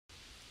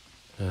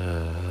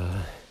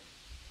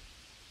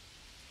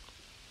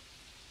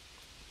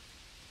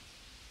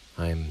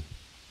I'm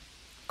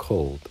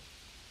cold,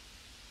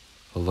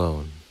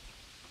 alone,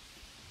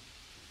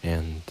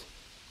 and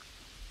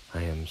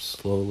I am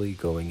slowly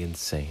going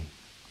insane.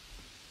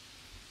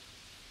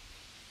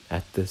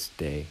 At this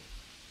day,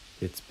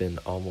 it's been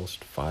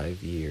almost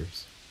 5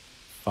 years.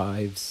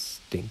 5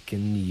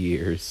 stinking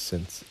years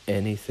since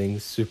anything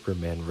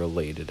Superman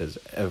related has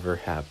ever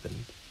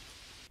happened.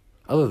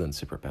 Other than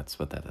Super Pets,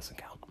 but that doesn't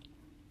count.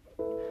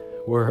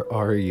 Where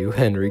are you,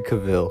 Henry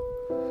Cavill?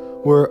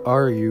 Where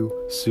are you,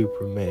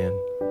 Superman,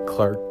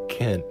 Clark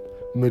Kent,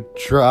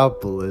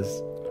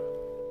 Metropolis?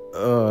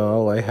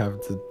 All I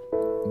have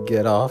to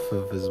get off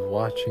of is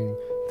watching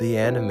the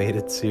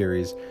animated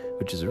series,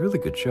 which is a really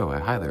good show. I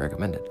highly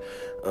recommend it.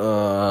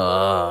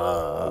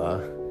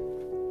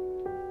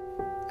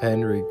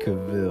 Henry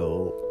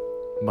Cavill,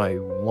 my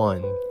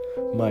one,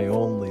 my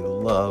only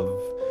love.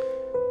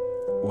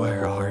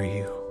 Where are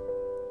you?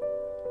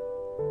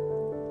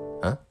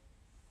 Huh?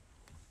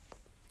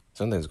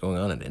 Something's going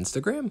on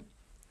Instagram?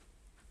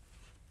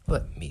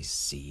 Let me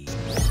see.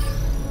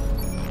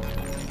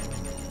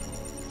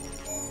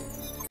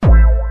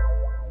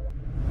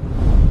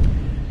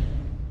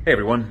 Hey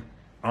everyone,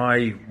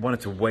 I wanted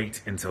to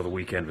wait until the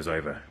weekend was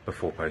over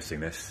before posting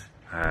this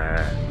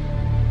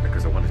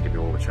because I wanted to give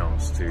you all a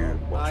chance to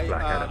watch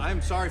Black Adam.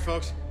 I'm sorry,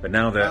 folks. But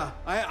now that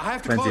I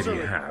have to plenty close of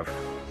you early. have,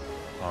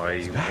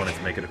 I wanted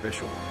to make it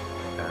official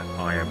that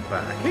I am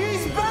back.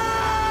 He's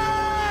back!